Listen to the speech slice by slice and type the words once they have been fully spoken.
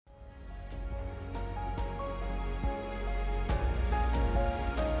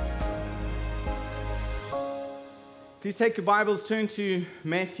Please take your Bibles, turn to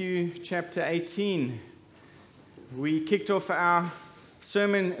Matthew chapter 18. We kicked off our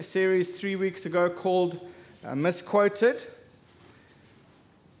sermon series 3 weeks ago called Misquoted.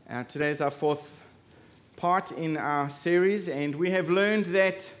 Today is our fourth part in our series, and we have learned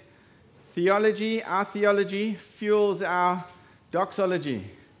that our theology fuels our doxology.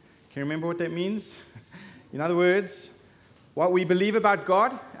 Can you remember what that means? In other words, what we believe about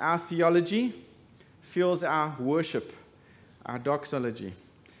God, our theology, fuels our worship, our doxology.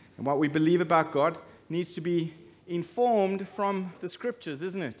 And what we believe about God needs to be informed from the Scriptures,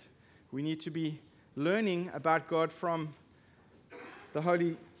 isn't it? We need to be learning about God from the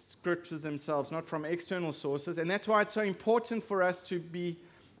Holy Scriptures themselves, not from external sources. And that's why it's so important for us to be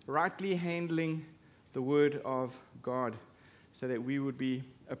rightly handling the Word of God, so that we would be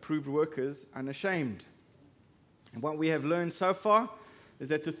approved workers, unashamed. And what we have learned so far is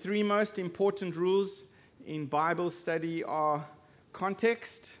that the three most important rules in Bible study are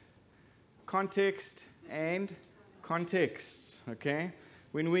context, and context. Okay?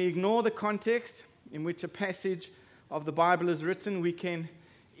 When we ignore the context in which a passage of the Bible is written, we can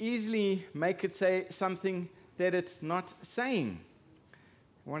easily make it say something that it's not saying.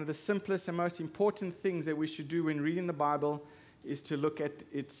 One of the simplest and most important things that we should do when reading the Bible is to look at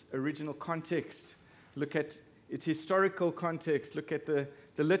its original context, look at its historical context, look at the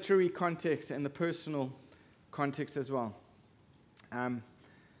literary context and the personal context as well.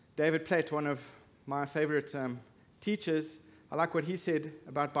 David Platt, one of my favorite teachers, I like what he said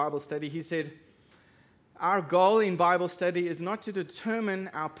about Bible study. He said, our goal in Bible study is not to determine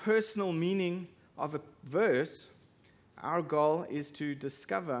our personal meaning of a verse. Our goal is to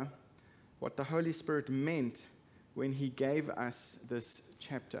discover what the Holy Spirit meant when He gave us this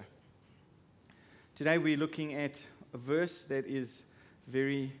chapter. Today we're looking at a verse that is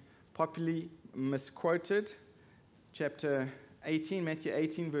very popularly misquoted, chapter 18, Matthew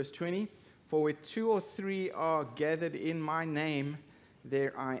 18, verse 20. For where two or three are gathered in my name,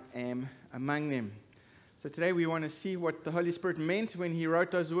 there I am among them. So today we want to see what the Holy Spirit meant when He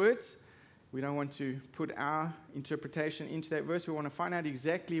wrote those words. We don't want to put our interpretation into that verse. We want to find out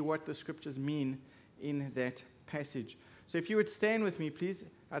exactly what the Scriptures mean in that passage. So if you would stand with me, please,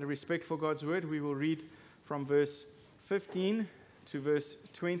 out of respect for God's Word, we will read from verse 15 to verse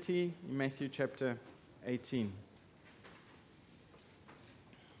 20 in Matthew chapter 18.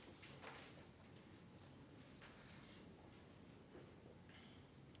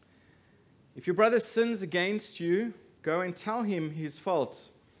 If your brother sins against you, go and tell him his fault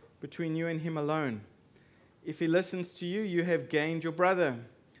between you and him alone. If he listens to you, you have gained your brother.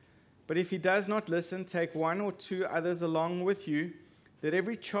 But if he does not listen, take one or two others along with you, that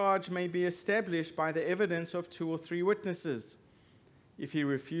every charge may be established by the evidence of two or three witnesses. If he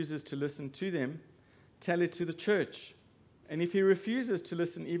refuses to listen to them, tell it to the church. And if he refuses to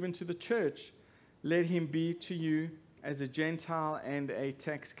listen even to the church, let him be to you as a Gentile and a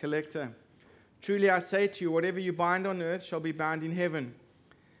tax collector. Truly I say to you, whatever you bind on earth shall be bound in heaven,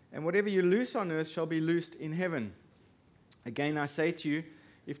 and whatever you loose on earth shall be loosed in heaven. Again I say to you,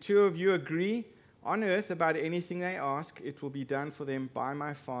 if two of you agree on earth about anything they ask, it will be done for them by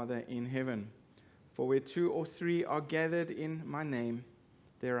my Father in heaven. For where two or three are gathered in my name,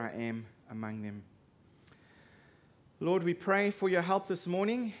 there I am among them. Lord, we pray for your help this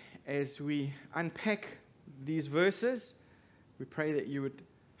morning as we unpack these verses. We pray that you would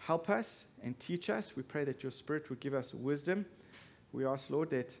help us and teach us. We pray that your Spirit would give us wisdom. We ask, Lord,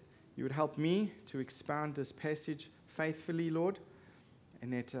 that you would help me to expound this passage faithfully, Lord,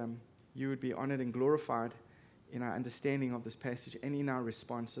 and that you would be honored and glorified in our understanding of this passage and in our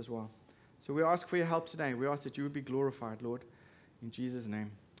response as well. So we ask for your help today. We ask that you would be glorified, Lord. In Jesus'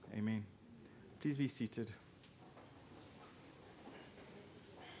 name, amen. Please be seated.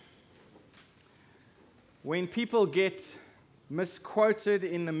 When people get misquoted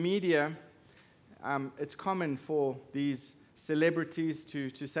in the media, it's common for these celebrities to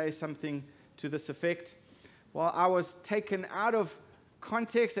say something to this effect. Well, I was taken out of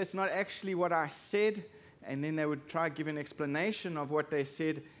context, that's not actually what I said, and then they would try to give an explanation of what they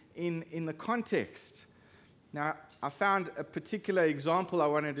said in the context. Now, I found a particular example I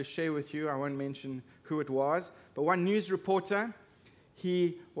wanted to share with you. I won't mention who it was, but one news reporter,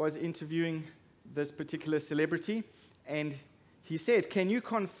 he was interviewing this particular celebrity, and he said, can you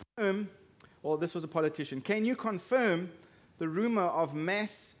confirm, or this was a politician, can you confirm the rumor of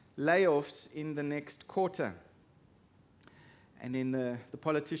mass layoffs in the next quarter? And then the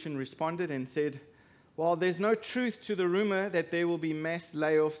politician responded and said, well, there's no truth to the rumor that there will be mass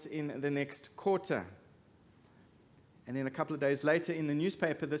layoffs in the next quarter. And then a couple of days later in the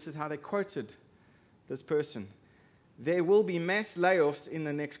newspaper, this is how they quoted this person. there will be mass layoffs in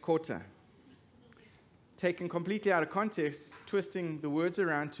the next quarter. Taken completely out of context, twisting the words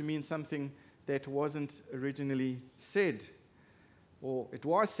around to mean something that wasn't originally said. Or it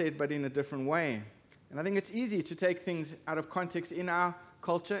was said, but in a different way. And I think it's easy to take things out of context in our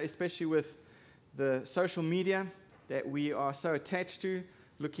culture, especially with the social media that we are so attached to,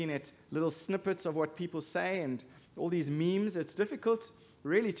 looking at little snippets of what people say and all these memes. It's difficult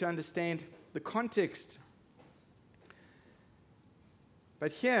really to understand the context.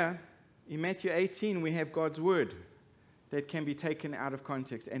 But here, in Matthew 18, we have God's word that can be taken out of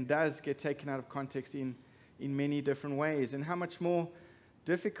context and does get taken out of context in many different ways. And how much more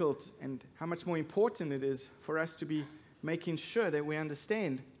difficult and how much more important it is for us to be making sure that we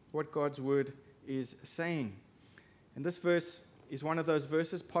understand what God's word is saying. And this verse is one of those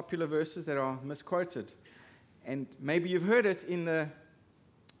verses, popular verses, that are misquoted. And maybe you've heard it in the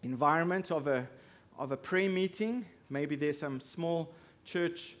environment of a prayer meeting. Maybe there's some small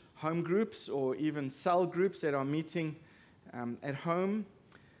church home groups or even cell groups that are meeting at home,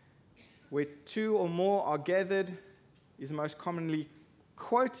 where two or more are gathered is most commonly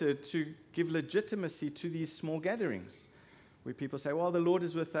quoted to give legitimacy to these small gatherings, where people say, well, the Lord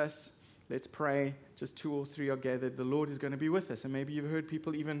is with us, let's pray, just 2 or 3 are gathered, the Lord is going to be with us. And maybe you've heard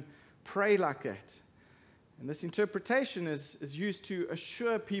people even pray like that. And this interpretation is used to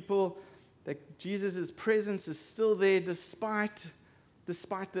assure people that Jesus' presence is still there despite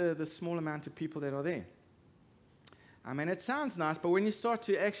the small amount of people that are there. I mean, it sounds nice, but when you start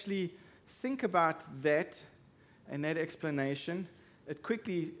to actually think about that and that explanation, it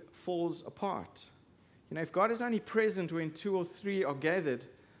quickly falls apart. You know, if God is only present when 2 or 3 are gathered,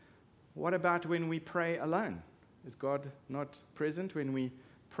 what about when we pray alone? Is God not present when we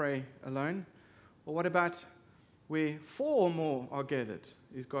pray alone? Or what about where 4 or more are gathered?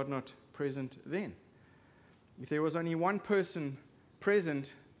 Is God not present then? If there was only one person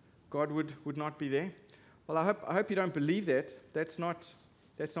present, God would not be there. Well, I hope you don't believe that. That's not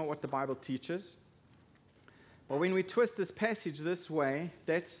what the Bible teaches. But when we twist this passage this way,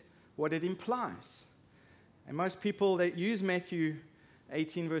 that's what it implies. And most people that use Matthew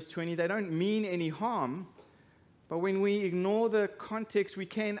 18 verse 20, they don't mean any harm. But when we ignore the context, we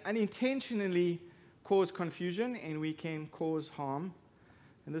can unintentionally cause confusion and we can cause harm.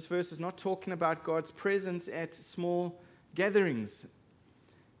 And this verse is not talking about God's presence at small gatherings.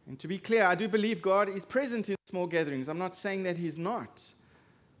 And to be clear, I do believe God is present in small gatherings. I'm not saying that He's not.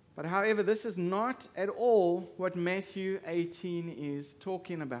 But however, this is not at all what Matthew 18 is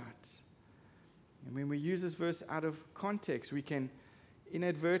talking about. And when we use this verse out of context, we can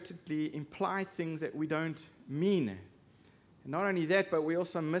inadvertently imply things that we don't mean. And not only that, but we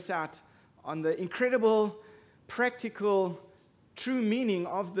also miss out on the incredible, practical, true meaning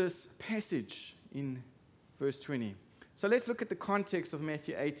of this passage in verse 20. So let's look at the context of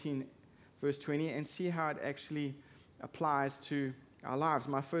Matthew 18, verse 20, and see how it actually applies to our lives.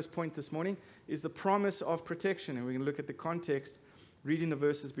 My first point this morning is the promise of protection, and we're going to look at the context, reading the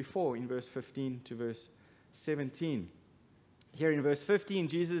verses before, in verse 15 to verse 17. Here in verse 15,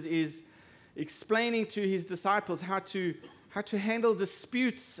 Jesus is explaining to his disciples how to handle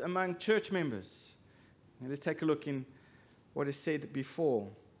disputes among church members. Now let's take a look in what is said before.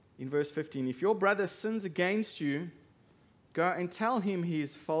 In verse 15, if your brother sins against you, go and tell him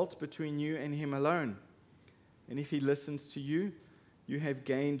his fault between you and him alone. And if he listens to you, you have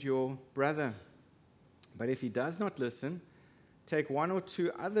gained your brother. But if he does not listen, take 1 or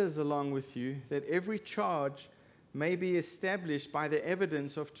 2 others along with you, that every charge may be established by the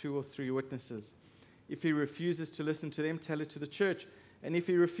evidence of 2 or 3 witnesses. If he refuses to listen to them, tell it to the church. And if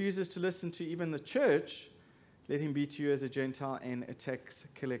he refuses to listen to even the church, let him be to you as a Gentile and a tax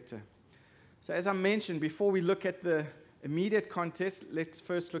collector. So as I mentioned, before we look at the immediate context, let's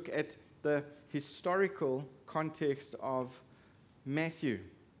first look at the historical context of Matthew.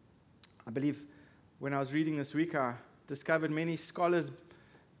 I believe when I was reading this week, I discovered many scholars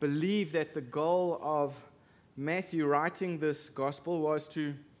believe that the goal of Matthew writing this gospel was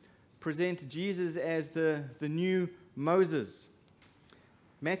to present Jesus as the new Moses.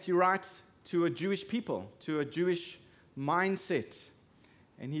 Matthew writes to a Jewish people, to a Jewish mindset.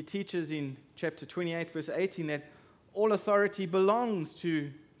 And he teaches in chapter 28, verse 18, that all authority belongs to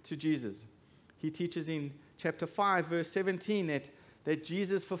Jesus. He teaches in chapter 5, verse 17, that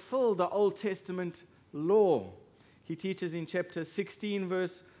Jesus fulfilled the Old Testament law. He teaches in chapter 16,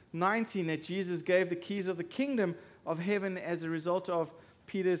 verse 19, that Jesus gave the keys of the kingdom of heaven as a result of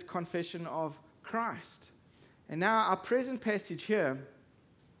Peter's confession of Christ. And now our present passage here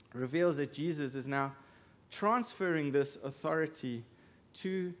reveals that Jesus is now transferring this authority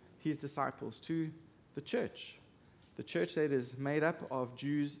to his disciples, to the church. the church that is made up of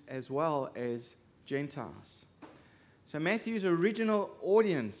Jews as well as Gentiles. So Matthew's original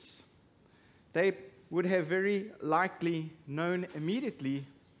audience, they would have very likely known immediately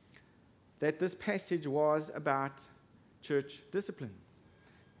that this passage was about church discipline.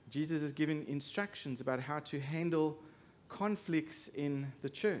 Jesus is giving instructions about how to handle conflicts in the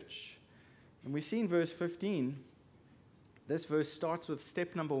church. And we see in verse 15, this verse starts with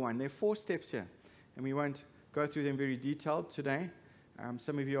step number 1. There are 4 steps here, and we won't go through them very detailed today.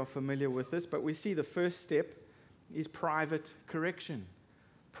 Some of you are familiar with this, but we see the first step is private correction.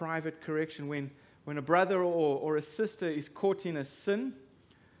 Private correction. When a brother or a sister is caught in a sin,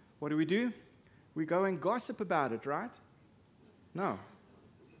 what do? We go and gossip about it, right? No,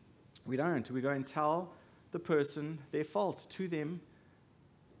 we don't. We go and tell the person their fault to them,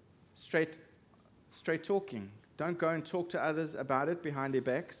 straight talking. Don't go and talk to others about it behind their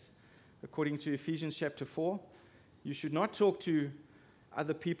backs. According to Ephesians chapter 4, you should not talk to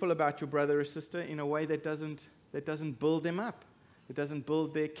other people about your brother or sister in a way that doesn't build them up. It doesn't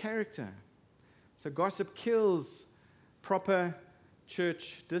build their character. So gossip kills proper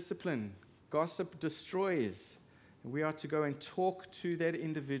church discipline. Gossip destroys. We are to go and talk to that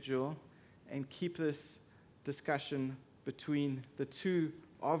individual and keep this discussion between the two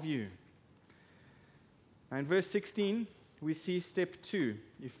of you. Now in verse 16, we see step 2.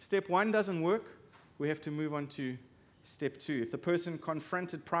 If step 1 doesn't work, we have to move on to step 2. If the person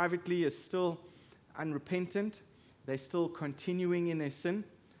confronted privately is still unrepentant, they're still continuing in their sin,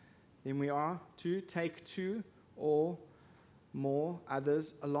 then we are to take 2 or more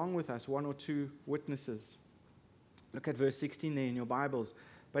others along with us, 1 or 2 witnesses. Look at verse 16 there in your Bibles.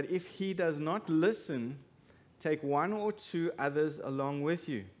 But if he does not listen, take 1 or 2 others along with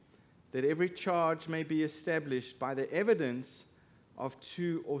you, that every charge may be established by the evidence of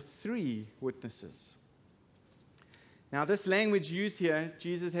 2 or 3 witnesses. Now, this language used here,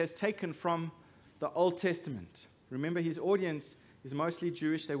 Jesus has taken from the Old Testament. Remember, his audience is mostly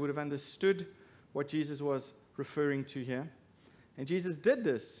Jewish. They would have understood what Jesus was referring to here. And Jesus did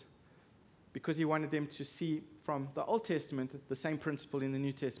this because he wanted them to see from the Old Testament the same principle in the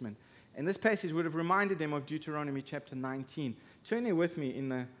New Testament. And this passage would have reminded them of Deuteronomy chapter 19. Turn there with me in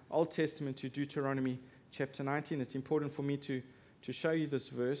the Old Testament to Deuteronomy chapter 19. It's important for me to show you this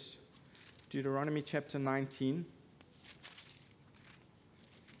verse. Deuteronomy chapter 19.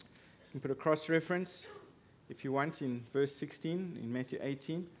 You can put a cross-reference if you want in verse 16 in Matthew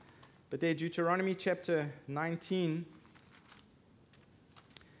 18. But there, Deuteronomy chapter 19,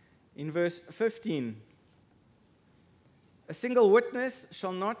 in verse 15. A single witness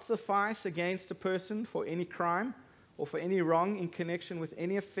shall not suffice against a person for any crime or for any wrong in connection with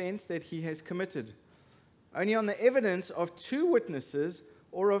any offense that he has committed. Only on the evidence of 2 witnesses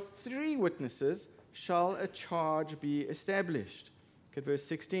or of 3 witnesses shall a charge be established. Look at verse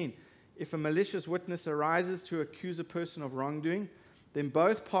 16. If a malicious witness arises to accuse a person of wrongdoing, then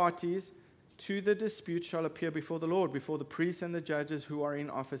both parties to the dispute shall appear before the Lord, before the priests and the judges who are in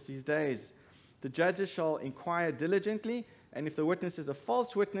office these days. The judges shall inquire diligently, and if the witness is a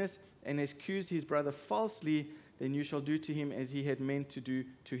false witness and has accused his brother falsely, then you shall do to him as he had meant to do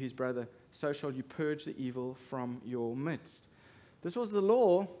to his brother. So shall you purge the evil from your midst. This was the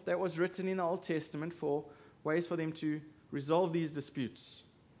law that was written in the Old Testament for ways for them to resolve these disputes.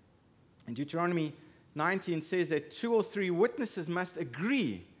 And Deuteronomy 19 says that 2 or 3 witnesses must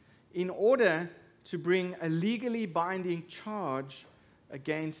agree in order to bring a legally binding charge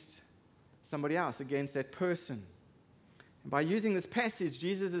against somebody else, against that person. And by using this passage,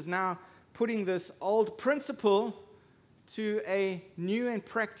 Jesus is now putting this old principle to a new and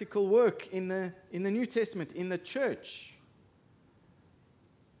practical work in the New Testament, in the church.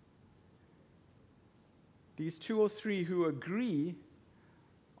 These 2 or 3 who agree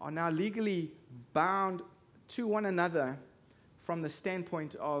are now legally bound to one another from the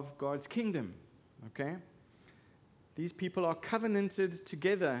standpoint of God's kingdom. Okay? These people are covenanted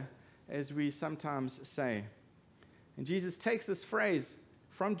together, as we sometimes say. And Jesus takes this phrase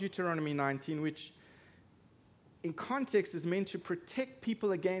from Deuteronomy 19, which in context is meant to protect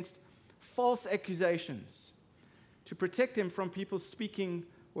people against false accusations, to protect them from people speaking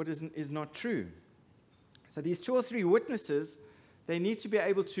what is not true. So these 2 or 3 witnesses, they need to be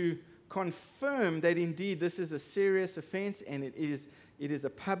able to confirm that indeed this is a serious offense and it is a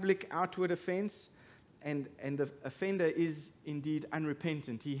public outward offense, and the offender is indeed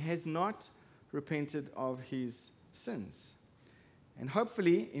unrepentant. He has not repented of his sins. And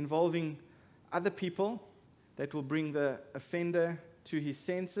hopefully involving other people that will bring the offender to his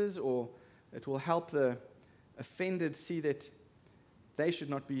senses, or it will help the offended see that they should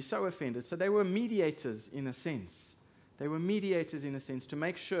not be so offended. So they were mediators in a sense They were mediators in a sense to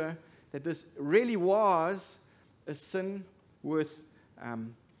make sure that this really was a sin worth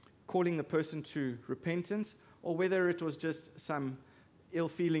calling the person to repentance, or whether it was just some ill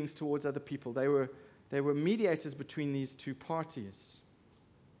feelings towards other people. They were mediators between these two parties.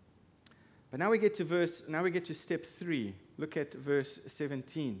 But now we get to step 3. Look at verse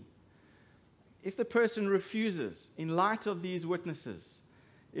 17. If the person refuses, in light of these witnesses,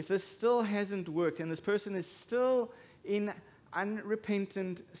 if this still hasn't worked and this person is still in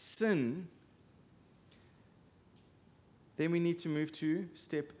unrepentant sin, then we need to move to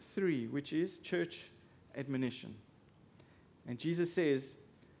step 3, which is church admonition. And Jesus says,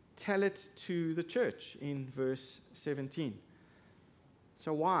 tell it to the church in verse 17.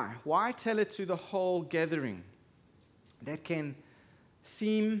 So why? Why tell it to the whole gathering? That can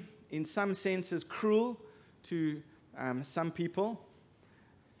seem, in some senses, cruel to some people.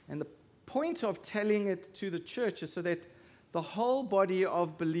 And the point of telling it to the church is so that the whole body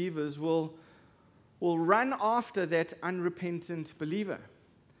of believers will run after that unrepentant believer.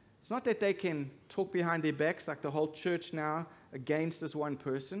 It's not that they can talk behind their backs like the whole church now against this one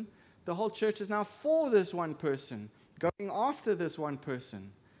person. The whole church is now for this one person, going after this one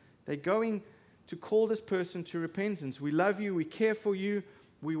person. They're going to call this person to repentance. We love you, we care for you,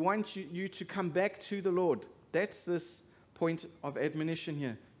 we want you to come back to the Lord. That's this point of admonition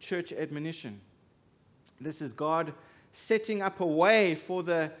here, church admonition. This is God setting up a way for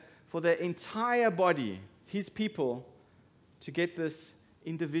the entire body, his people, to get this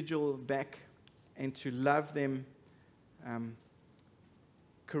individual back and to love them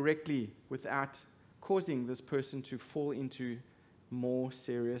correctly without causing this person to fall into more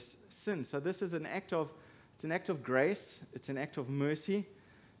serious sin. So this is an act of grace, it's an act of mercy,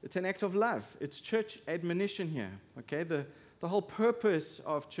 it's an act of love. It's church admonition here. Okay, the whole purpose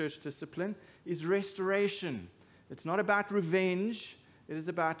of church discipline is restoration. It's not about revenge, it is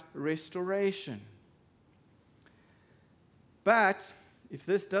about restoration. But if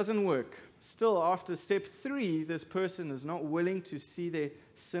this doesn't work, still after step 3, this person is not willing to see their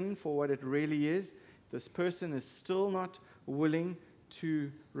sin for what it really is. This person is still not willing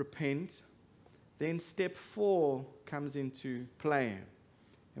to repent. Then step 4 comes into play.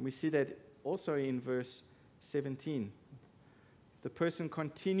 And we see that also in verse 17. The person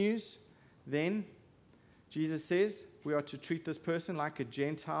continues, then Jesus says we are to treat this person like a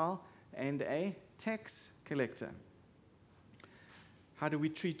Gentile and a tax collector. How do we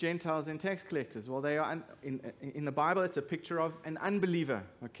treat Gentiles and tax collectors? Well, they are in the Bible, it's a picture of an unbeliever,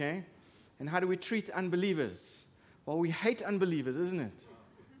 okay? And how do we treat unbelievers? Well, we hate unbelievers, isn't it?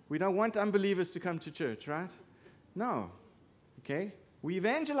 We don't want unbelievers to come to church, right? No, okay? We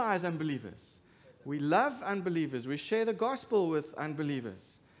evangelize unbelievers. We love unbelievers. We share the gospel with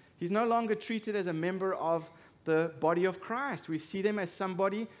unbelievers. He's no longer treated as a member of the body of Christ. We see them as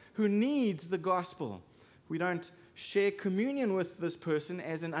somebody who needs the gospel. We don't share communion with this person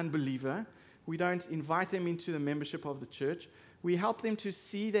as an unbeliever. We don't invite them into the membership of the church. We help them to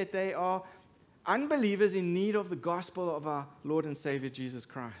see that they are unbelievers in need of the gospel of our Lord and Savior Jesus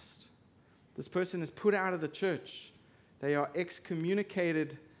Christ. This person is put out of the church. They are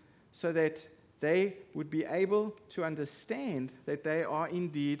excommunicated so that they would be able to understand that they are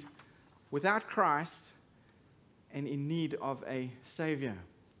indeed without Christ and in need of a Savior.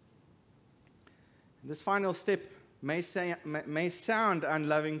 This final step may sound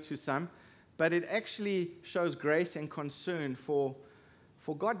unloving to some, but it actually shows grace and concern for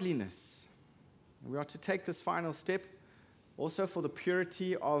godliness. We are to take this final step also for the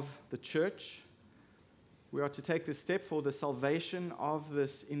purity of the church. We are to take this step for the salvation of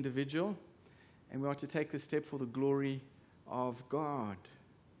this individual, and we are to take this step for the glory of God.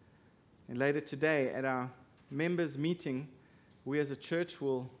 And later today, at our members' meeting, we as a church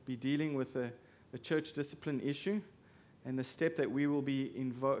will be dealing with a church discipline issue, and the step that we will be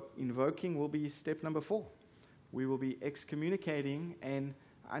invoking will be step number 4. We will be excommunicating an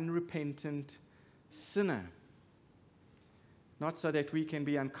unrepentant sinner. Not so that we can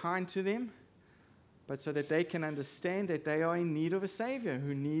be unkind to them, but so that they can understand that they are in need of a Savior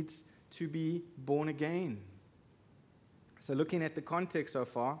who needs to be born again. So looking at the context so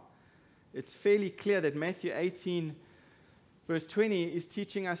far, it's fairly clear that Matthew 18, verse 20, is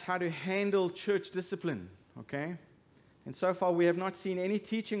teaching us how to handle church discipline, okay? And so far we have not seen any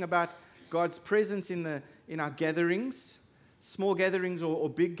teaching about God's presence in our gatherings, small gatherings or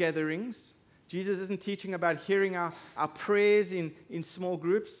big gatherings. Jesus isn't teaching about hearing our prayers in small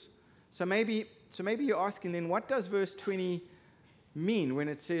groups. So maybe you're asking then, what does verse 20 mean when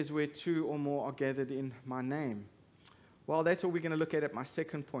it says where 2 or more are gathered in my name? Well, that's what we're going to look at my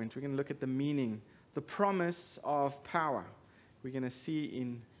second point. We're going to look at the meaning the promise of power. We're going to see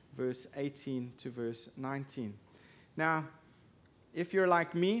in verse 18 to verse 19. Now, if you're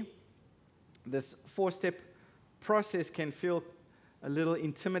like me, this 4-step process can feel a little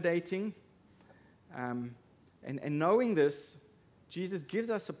intimidating. And knowing this, Jesus gives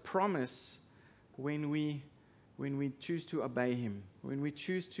us a promise when we choose to obey him. When we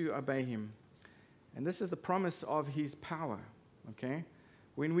choose to obey him. And this is the promise of his power. Okay?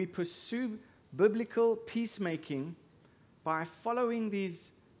 When we pursue biblical peacemaking by following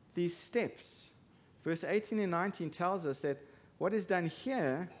these steps. Verse 18 and 19 tells us that what is done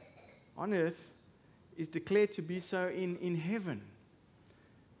here on earth is declared to be so in heaven.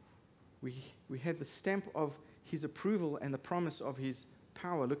 We have the stamp of his approval and the promise of his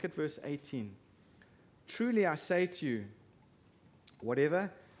power. Look at verse 18. Truly I say to you,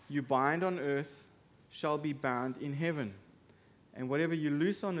 whatever you bind on earth shall be bound in heaven, and whatever you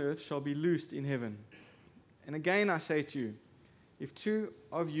loose on earth shall be loosed in heaven. And again I say to you, if 2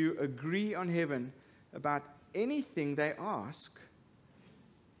 of you agree on heaven about anything they ask,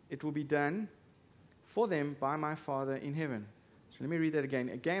 it will be done for them by my Father in heaven. So let me read that again.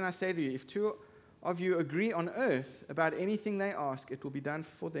 Again I say to you, if 2 of you agree on earth about anything they ask, it will be done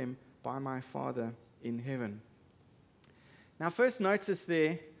for them by my Father in heaven. Now first notice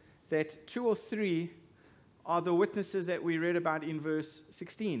there that 2 or 3 are the witnesses that we read about in verse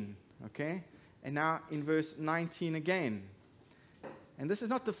 16, okay? And now in verse 19 again. And this is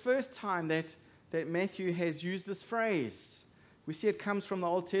not the first time that Matthew has used this phrase. We see it comes from the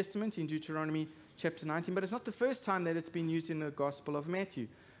Old Testament in Deuteronomy chapter 19, but it's not the first time that it's been used in the Gospel of Matthew.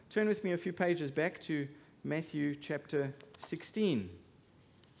 Turn with me a few pages back to Matthew chapter 16.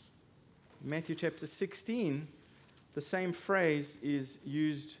 Matthew chapter 16, the same phrase is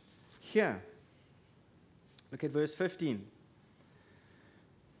used here. Look at verse 15.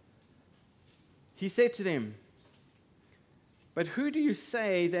 He said to them, "But who do you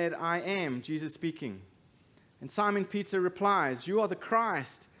say that I am?" Jesus speaking. And Simon Peter replies, "You are the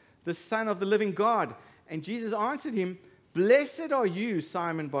Christ, the Son of the living God." And Jesus answered him, "Blessed are you,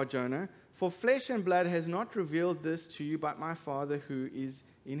 Simon Bar-Jonah, for flesh and blood has not revealed this to you, but my Father who is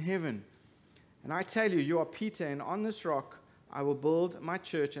in heaven. And I tell you, you are Peter, and on this rock I will build my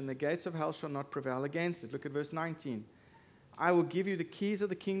church, and the gates of hell shall not prevail against it." Look at verse 19. "I will give you the keys of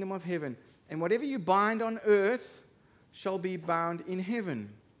the kingdom of heaven, and whatever you bind on earth shall be bound in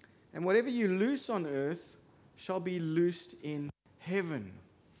heaven, and whatever you loose on earth shall be loosed in heaven."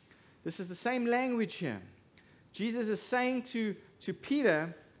 This is the same language here. Jesus is saying to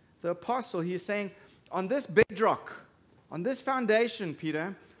Peter, the apostle, he is saying, on this bedrock, on this foundation,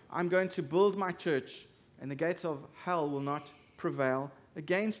 Peter, I'm going to build my church, and the gates of hell will not prevail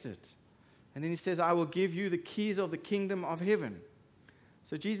against it. And then he says, I will give you the keys of the kingdom of heaven.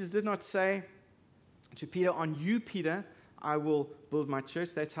 So Jesus did not say to Peter, on you, Peter, I will build my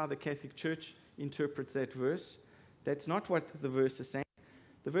church. That's how the Catholic Church interprets that verse. That's not what the verse is saying.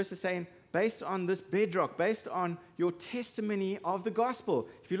 The verse is saying, based on this bedrock, based on your testimony of the gospel.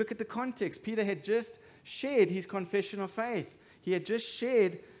 If you look at the context, Peter had just shared his confession of faith. He had just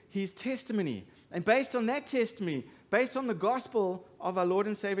shared his testimony. And based on that testimony, based on the gospel of our Lord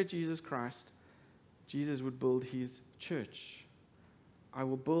and Savior Jesus Christ, Jesus would build his church. I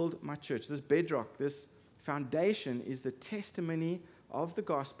will build my church. This bedrock, this foundation is the testimony of the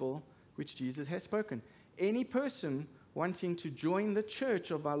gospel which Jesus has spoken. Any person wanting to join the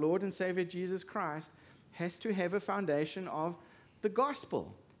church of our Lord and Savior Jesus Christ has to have a foundation of the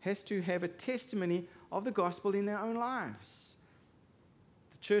gospel, has to have a testimony of the gospel in their own lives.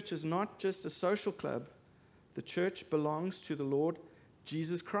 The church is not just a social club. The church belongs to the Lord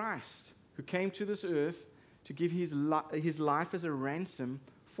Jesus Christ, who came to this earth to give his life as a ransom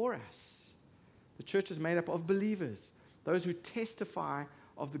for us. The church is made up of believers, those who testify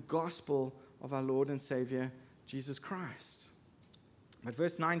of the gospel of our Lord and Savior Jesus Christ. But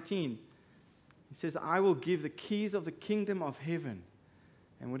verse 19, he says, I will give the keys of the kingdom of heaven,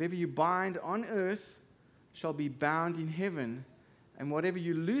 and whatever you bind on earth shall be bound in heaven, and whatever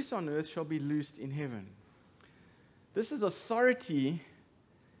you loose on earth shall be loosed in heaven. This is authority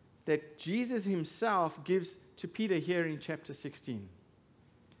that Jesus himself gives to Peter here in chapter 16.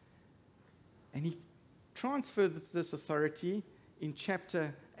 And he transfers this authority in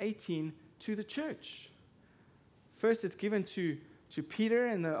chapter 18 to the church. First, it's given to Peter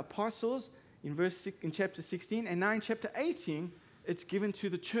and the apostles in chapter 16, and now in chapter 18, it's given to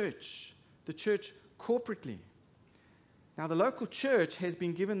the church corporately. Now, the local church has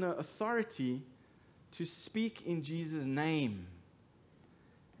been given the authority to speak in Jesus' name.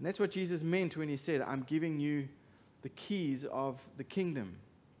 And that's what Jesus meant when he said, I'm giving you the keys of the kingdom.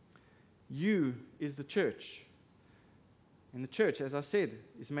 You is the church. And the church, as I said,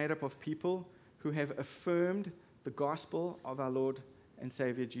 is made up of people who have affirmed the gospel of our Lord and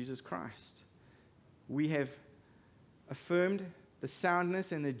Savior Jesus Christ. We have affirmed the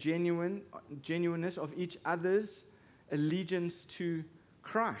soundness and the genuineness of each other's allegiance to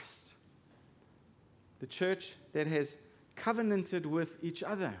Christ. The church that has covenanted with each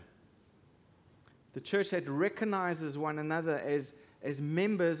other. The church that recognizes one another as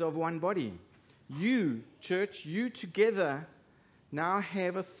members of one body. You, church, you together now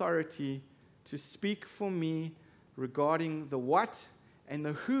have authority to speak for me regarding the what and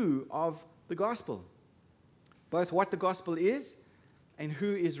the who of the gospel. Both what the gospel is and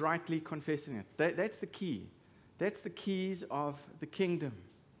who is rightly confessing it. That's the key. That's the keys of the kingdom.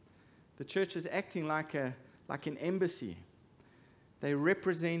 The church is acting like an embassy. They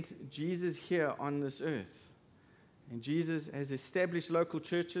represent Jesus here on this earth. And Jesus has established local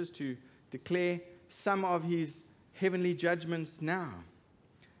churches to declare some of his heavenly judgments now.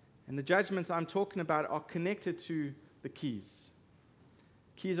 And the judgments I'm talking about are connected to the keys.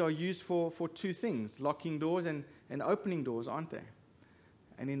 Keys are used for two things, locking doors and opening doors, aren't they?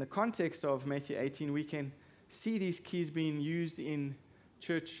 And in the context of Matthew 18, we can see these keys being used in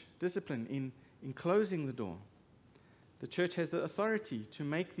church discipline, in closing the door. The church has the authority to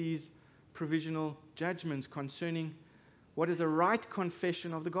make these provisional judgments concerning what is a right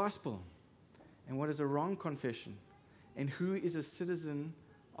confession of the gospel and what is a wrong confession and who is a citizen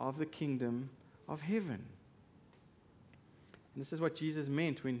of the kingdom of heaven. And this is what Jesus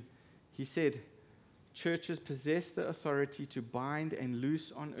meant when he said, churches possess the authority to bind and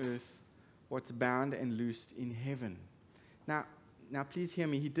loose on earth what's bound and loosed in heaven. Now please hear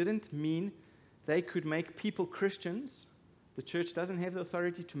me. He didn't mean they could make people Christians. The church doesn't have the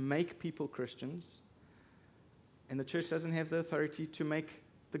authority to make people Christians. And the church doesn't have the authority to make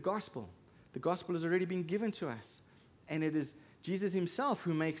the gospel. The gospel has already been given to us. And it is Jesus himself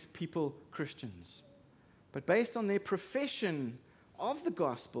who makes people Christians. But based on their profession of the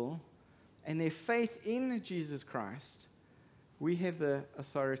gospel and their faith in Jesus Christ, we have the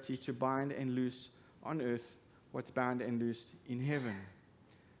authority to bind and loose on earth what's bound and loosed in heaven.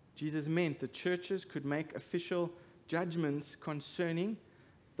 Jesus meant the churches could make official judgments concerning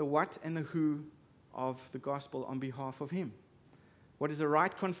the what and the who of the gospel on behalf of him. What is a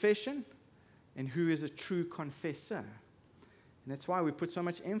right confession and who is a true confessor? And that's why we put so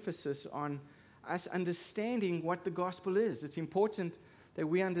much emphasis on us understanding what the gospel is. It's important that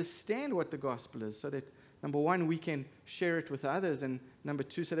we understand what the gospel is so that, number one, we can share it with others, and number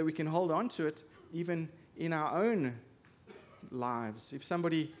two, so that we can hold on to it even in our own lives. If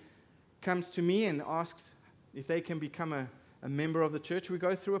somebody comes to me and asks if they can become a member of the church, we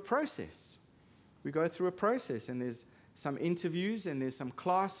go through a process. We go through a process, and there's some interviews and there's some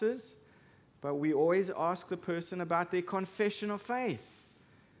classes, but we always ask the person about their confession of faith.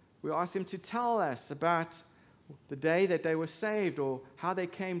 We ask them to tell us about the day that they were saved or how they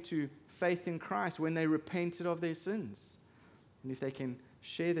came to faith in Christ when they repented of their sins. And if they can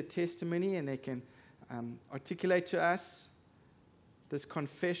share the testimony and they can articulate to us this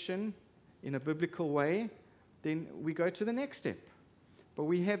confession in a biblical way, then we go to the next step. But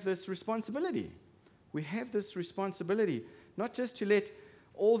we have this responsibility. We have this responsibility, not just to let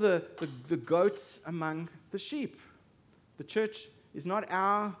all the goats among the sheep. The church is not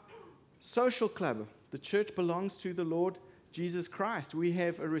our social club. The church belongs to the Lord Jesus Christ. We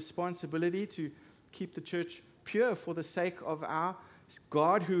have a responsibility to keep the church pure for the sake of our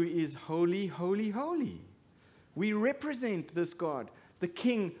God who is holy, holy, holy. We represent this God, the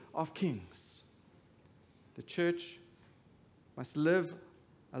King of Kings. The church must live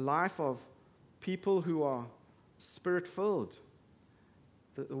a life of people who are spirit-filled.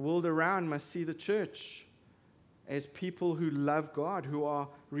 The world around must see the church as people who love God, who are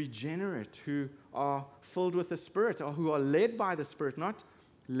regenerate, who are filled with the Spirit, or who are led by the Spirit, not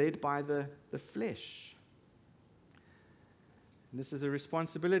led by the flesh. And this is a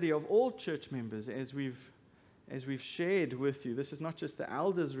responsibility of all church members, as we've shared with you. This is not just the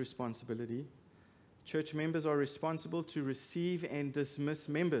elders' responsibility. Church members are responsible to receive and dismiss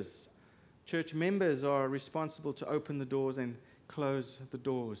members. Church members are responsible to open the doors and close the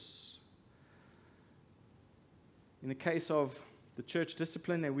doors. In the case of the church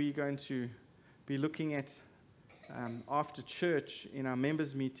discipline that we're going to be looking at after church in our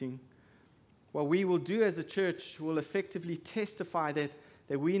members' meeting, what we will do as a church will effectively testify that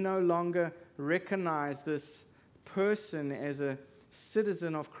we no longer recognize this person as a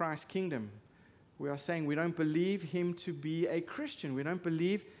citizen of Christ's kingdom. We are saying we don't believe him to be a Christian. We don't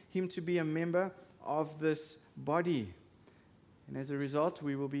believe him to be a member of this body. And as a result,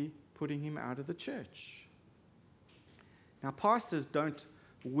 we will be putting him out of the church. Now, pastors don't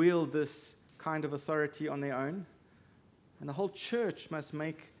wield this kind of authority on their own, and the whole church must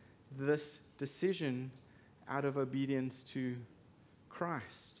make this decision out of obedience to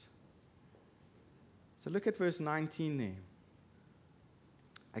Christ. So look at verse 19 there.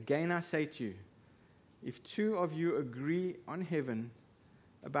 Again, I say to you, if two of you agree on heaven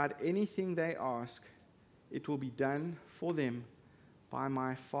about anything they ask, it will be done for them by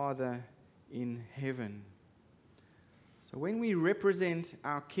my Father in heaven. So when we represent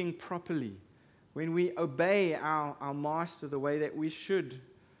our King properly, when we obey our Master the way that we should,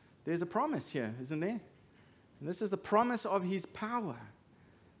 there's a promise here, isn't there? And this is the promise of his power.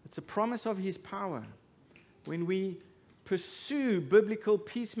 It's a promise of his power. When we pursue biblical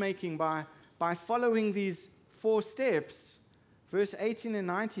peacemaking by following these 4 steps, verse 18 and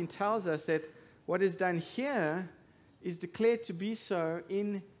 19 tells us that what is done here is declared to be so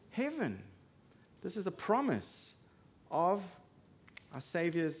in heaven. This is a promise of our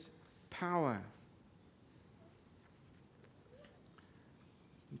Savior's power.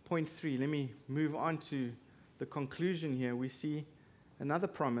 Point 3, let me move on to the conclusion here. We see another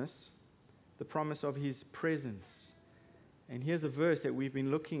promise, the promise of his presence. And here's a verse that we've been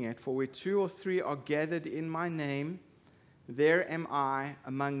looking at. For where 2 or 3 are gathered in my name, there am I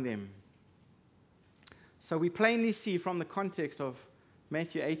among them. So we plainly see from the context of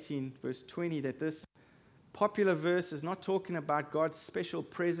Matthew 18, verse 20, that this popular verse is not talking about God's special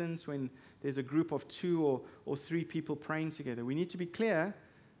presence when there's a group of 2 or 3 people praying together. We need to be clear.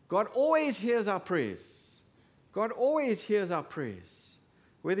 God always hears our prayers. God always hears our prayers.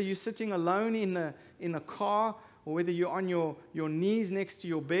 Whether you're sitting alone in a car, or whether you're on your knees next to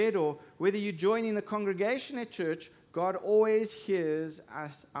your bed, or whether you join in the congregation at church, God always hears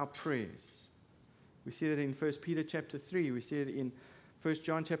our prayers. We see that in 1 Peter chapter 3. We see it in 1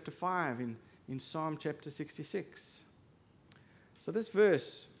 John chapter 5, in Psalm chapter 66. So this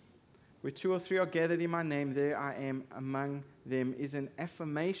verse, where 2 or 3 are gathered in my name, there I am among them, is an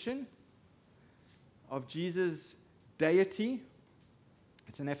affirmation of Jesus' deity.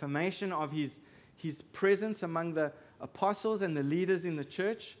 It's an affirmation of his presence among the apostles and the leaders in the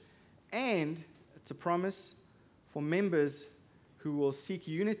church. And it's a promise for members who will seek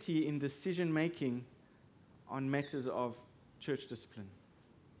unity in decision-making on matters of church discipline.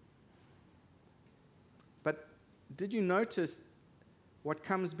 But did you notice what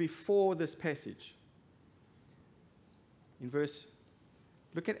comes before this passage?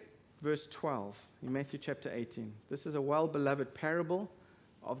 Look at verse 12 in Matthew chapter 18. This is a well-beloved parable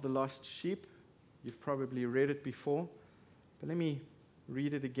of the lost sheep. You've probably read it before, but let me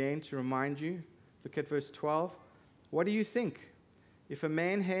read it again to remind you. Look at verse 12. What do you think? If a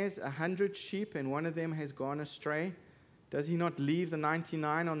man has 100 sheep and one of them has gone astray, does he not leave the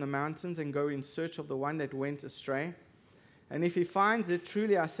 99 on the mountains and go in search of the one that went astray? And if he finds it,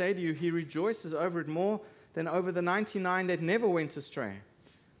 truly I say to you, he rejoices over it more than over the 99 that never went astray.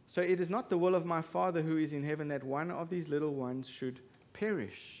 So it is not the will of my Father who is in heaven that one of these little ones should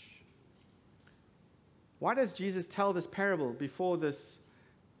perish. Why does Jesus tell this parable before this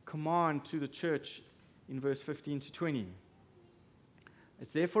command to the church in verse 15 to 20?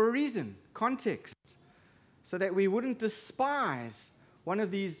 It's there for a reason, context, so that we wouldn't despise one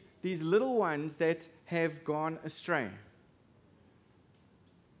of these little ones that have gone astray.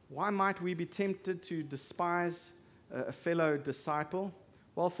 Why might we be tempted to despise a fellow disciple?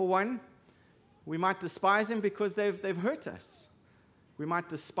 Well, for one, we might despise him because they've hurt us. We might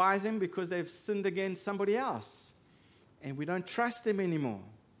despise him because they've sinned against somebody else, and we don't trust them anymore.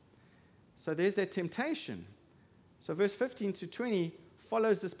 So there's that temptation. So verse 15 to 20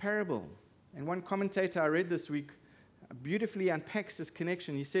 follows this parable. And one commentator I read this week beautifully unpacks this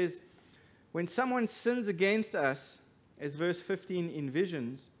connection. He says, when someone sins against us, as verse 15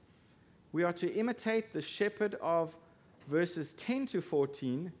 envisions, we are to imitate the shepherd of verses 10 to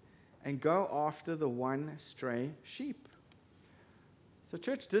 14 and go after the one stray sheep. So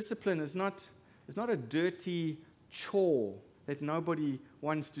church discipline is not a dirty chore that nobody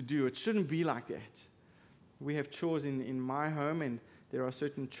wants to do. It shouldn't be like that. We have chores in my home, and there are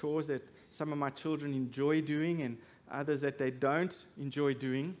certain chores that some of my children enjoy doing and others that they don't enjoy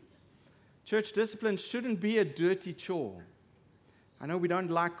doing. Church discipline shouldn't be a dirty chore. I know we don't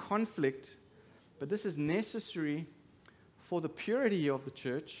like conflict, but this is necessary for the purity of the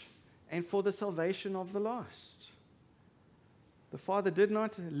church and for the salvation of the lost. The Father did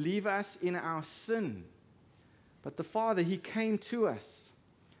not leave us in our sin, but the Father, He came to us.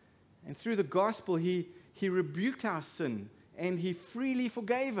 And through the gospel, He rebuked our sin and He freely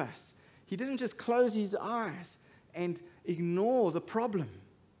forgave us. He didn't just close His eyes and ignore the problem.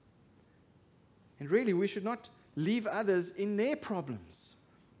 And really, we should not leave others in their problems.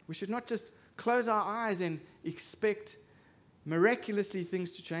 We should not just close our eyes and expect miraculously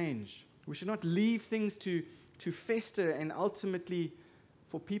things to change. We should not leave things to fester and ultimately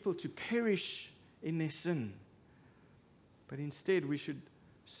for people to perish in their sin. But instead, we should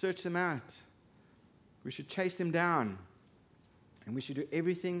search them out. We should chase them down. And we should do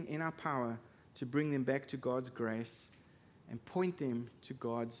everything in our power to bring them back to God's grace and point them to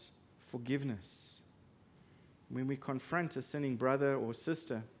God's forgiveness. When we confront a sinning brother or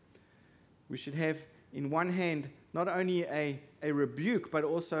sister, we should have in one hand not only a rebuke, but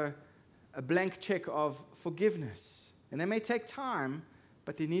also a blank check of forgiveness. And that may take time,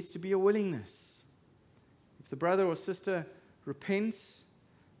 but there needs to be a willingness. If the brother or sister repents,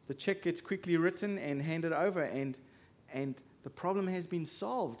 the check gets quickly written and handed over, and the problem has been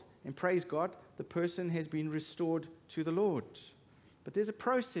solved. And praise God, the person has been restored to the Lord. But there's a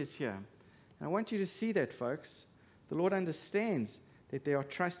process here. And I want you to see that, folks. The Lord understands that there are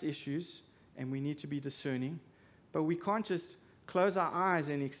trust issues and we need to be discerning. But we can't just close our eyes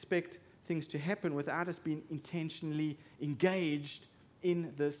and expect things to happen without us being intentionally engaged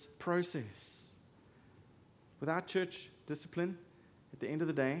in this process. Without church discipline, at the end of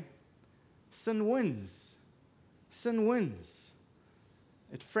the day, sin wins. Sin wins.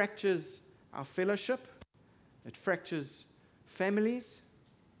 It fractures our fellowship. It fractures families.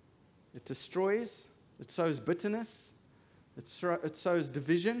 It destroys. It sows bitterness. It sows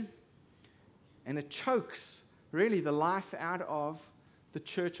division. And it chokes, really, the life out of the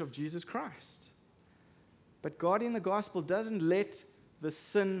church of Jesus Christ. But God in the gospel doesn't let the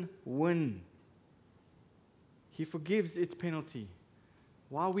sin win. He forgives its penalty.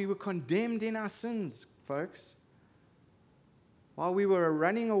 While we were condemned in our sins, folks, while we were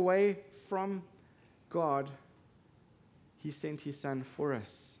running away from God, He sent His Son for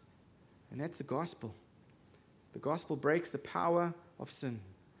us. And that's the gospel. The gospel breaks the power of sin.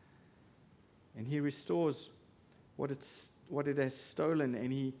 And He restores what it has stolen,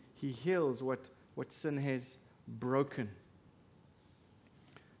 and He heals what sin has broken.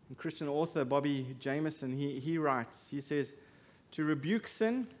 And Christian author Bobby Jameson, he writes, he says, to rebuke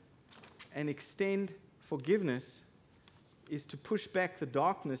sin and extend forgiveness is to push back the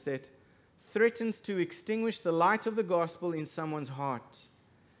darkness that threatens to extinguish the light of the gospel in someone's heart.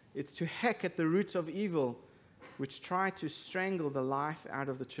 It's to hack at the roots of evil which try to strangle the life out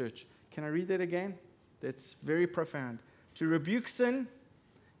of the church. Can I read that again? That's very profound. To rebuke sin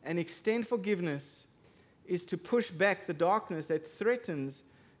and extend forgiveness is to push back the darkness that threatens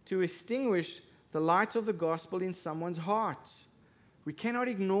to extinguish the light of the gospel in someone's heart. We cannot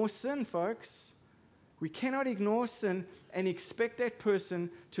ignore sin, folks. We cannot ignore sin and expect that person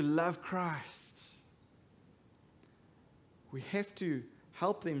to love Christ. We have to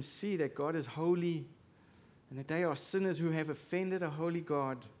help them see that God is holy and that they are sinners who have offended a holy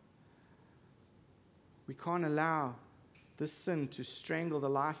God. We can't allow this sin to strangle the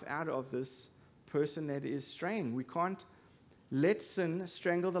life out of this person that is straying. We can't let sin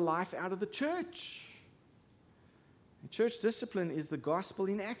strangle the life out of the church. And church discipline is the gospel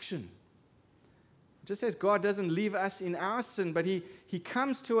in action. Just as God doesn't leave us in our sin, but He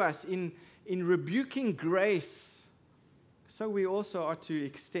comes to us in rebuking grace, so we also are to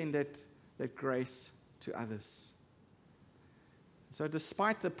extend that grace to others. So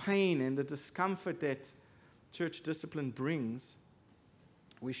despite the pain and the discomfort that church discipline brings,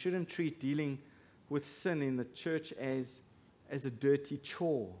 we shouldn't treat dealing with sin in the church as a dirty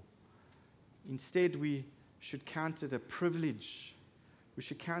chore. Instead, we should count it a privilege. We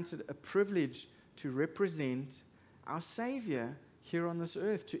should count it a privilege to represent our Savior here on this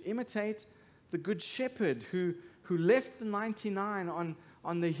earth, to imitate the Good Shepherd who left the 99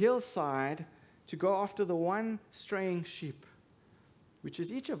 on the hillside to go after the one straying sheep, which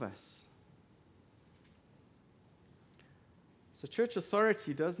is each of us. So church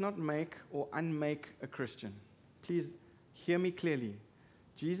authority does not make or unmake a Christian. Please hear me clearly.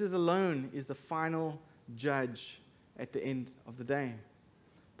 Jesus alone is the final judge at the end of the day.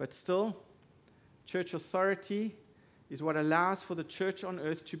 But still, church authority is what allows for the church on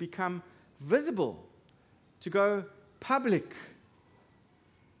earth to become visible, to go public.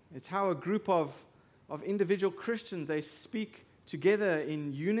 It's how a group of individual Christians, they speak together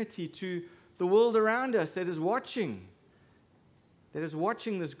in unity to the world around us that is watching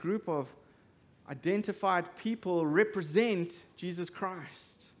this group of identified people represent Jesus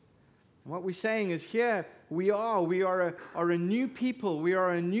Christ. And what we're saying is here we are a new people, we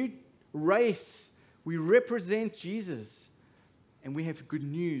are a new race. We represent Jesus, and we have good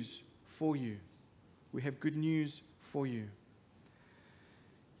news for you. We have good news for you.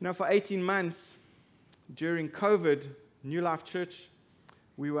 You know, for 18 months, during COVID, New Life Church,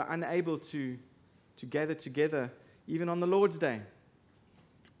 we were unable to gather together even on the Lord's Day.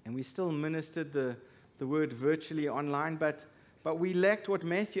 And we still ministered the word virtually online, but we lacked what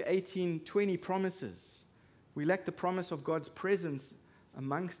Matthew 18:20 promises. We lacked the promise of God's presence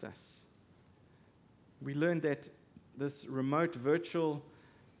amongst us. We learned that this remote, virtual,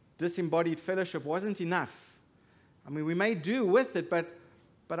 disembodied fellowship wasn't enough. I mean, we may do with it, but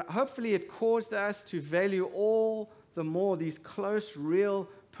hopefully it caused us to value all the more these close, real,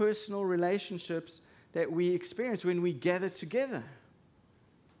 personal relationships that we experience when we gather together.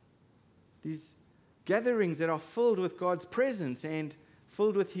 These gatherings that are filled with God's presence and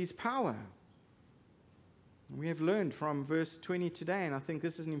filled with His power. We have learned from verse 20 today, and I think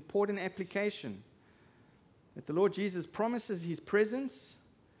this is an important application, that the Lord Jesus promises His presence,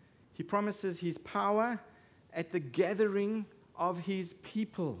 He promises His power at the gathering of His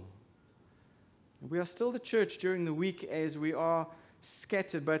people. We are still the church during the week as we are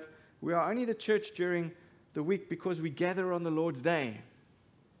scattered, but we are only the church during the week because we gather on the Lord's Day.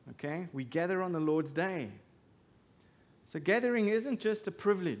 Okay? We gather on the Lord's Day. So gathering isn't just a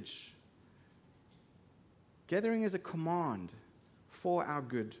privilege. Gathering is a command for our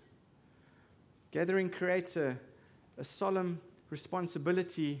good. Gathering creates a solemn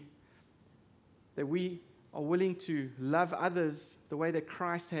responsibility that we are willing to love others the way that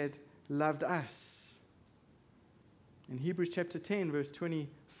Christ had loved us. In Hebrews chapter 10, verse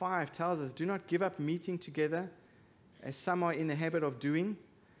 25 tells us, "Do not give up meeting together as some are in the habit of doing,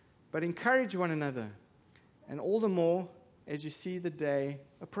 but encourage one another, and all the more as you see the day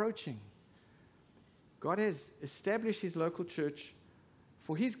approaching." God has established His local church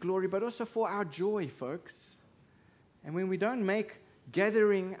for His glory, but also for our joy, folks. And when we don't make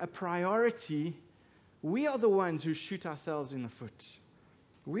gathering a priority, we are the ones who shoot ourselves in the foot.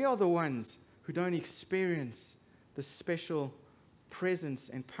 We are the ones who don't experience the special presence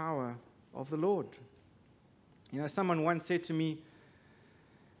and power of the Lord. You know, someone once said to me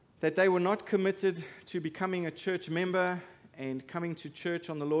that they were not committed to becoming a church member and coming to church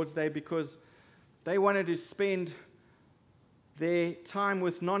on the Lord's Day because they wanted to spend their time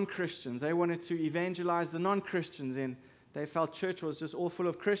with non-Christians. They wanted to evangelize the non-Christians, and they felt church was just all full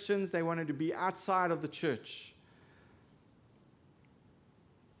of Christians. They wanted to be outside of the church.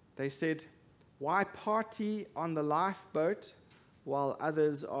 They said, "Why party on the lifeboat while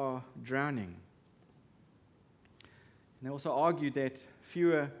others are drowning?" And they also argued that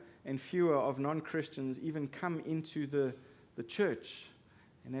fewer and fewer of non-Christians even come into the church.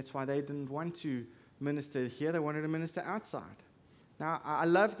 And that's why they didn't want to minister here. They wanted to minister outside. Now, I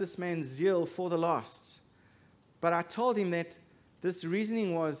love this man's zeal for the lost. But I told him that this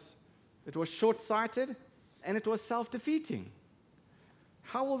reasoning was short-sighted and it was self-defeating.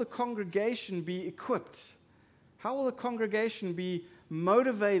 How will the congregation be equipped? How will the congregation be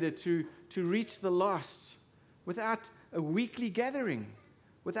motivated to reach the lost without a weekly gathering?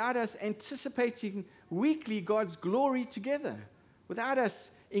 Without us anticipating weekly God's glory together? Without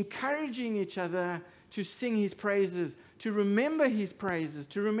us encouraging each other to sing His praises, to remember His praises,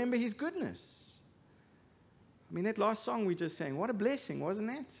 to remember His goodness? I mean, that last song we just sang, what a blessing, wasn't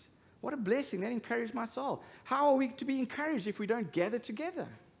that? What a blessing. That encouraged my soul. How are we to be encouraged if we don't gather together?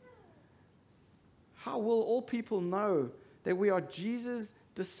 How will all people know that we are Jesus'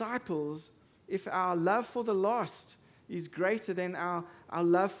 disciples if our love for the lost is greater than our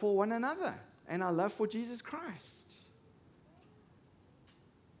love for one another and our love for Jesus Christ?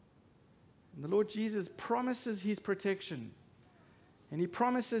 And the Lord Jesus promises His protection, and He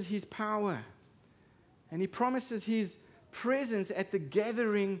promises His power, and He promises His presence at the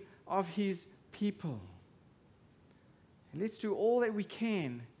gathering of His people. And let's do all that we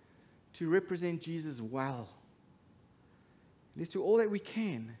can to represent Jesus well. Let's do all that we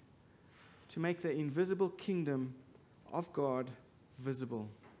can to make the invisible kingdom of God visible,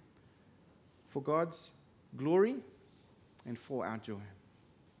 for God's glory and for our joy.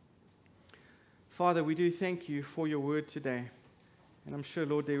 Father, we do thank You for Your word today. And I'm sure,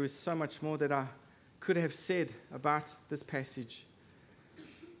 Lord, there was so much more that I could have said about this passage.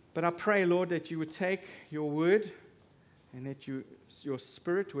 But I pray, Lord, that You would take Your word and that Your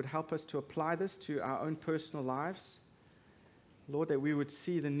Spirit would help us to apply this to our own personal lives. Lord, that we would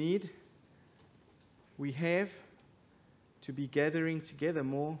see the need we have to be gathering together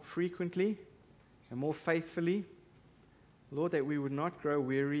more frequently and more faithfully. Lord, that we would not grow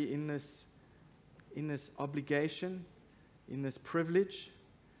weary in this obligation, in this privilege.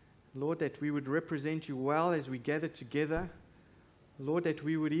 Lord, that we would represent You well as we gather together. Lord, that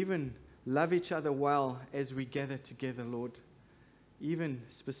we would even love each other well as we gather together, Lord. even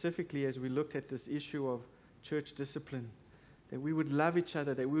specifically as we looked at this issue of church discipline, that we would love each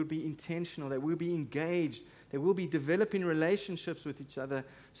other, that we would be intentional, that we would be engaged, that we'll be developing relationships with each other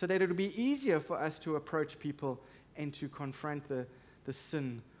so that it'll be easier for us to approach people and to confront the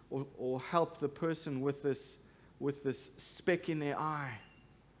sin or help the person with this speck in their eye.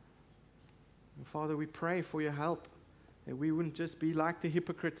 And Father, we pray for your help, that we wouldn't just be like the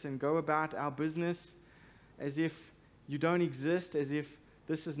hypocrites and go about our business as if you don't exist, as if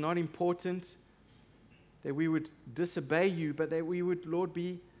this is not important, that we would disobey you, but that we would, Lord,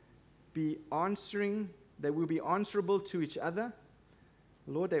 be answering, that we'll be answerable to each other.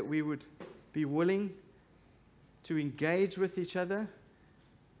 Lord, that we would be willing to engage with each other.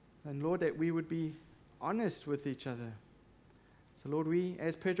 And Lord, that we would be honest with each other. So Lord, we,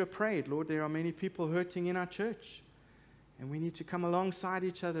 as Pedro prayed, Lord, there are many people hurting in our church. And we need to come alongside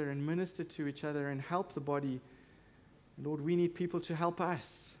each other and minister to each other and help the body. Lord, we need people to help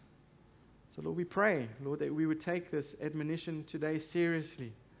us. So Lord, we pray, Lord, that we would take this admonition today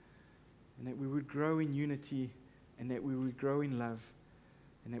seriously, and that we would grow in unity, and that we would grow in love,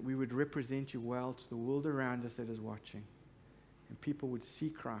 and that we would represent you well to the world around us that is watching. And people would see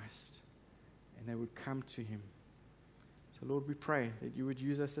Christ, and they would come to him. So Lord, we pray that you would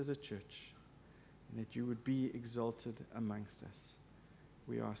use us as a church, and that you would be exalted amongst us.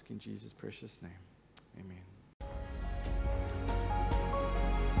 We ask in Jesus' precious name. Amen.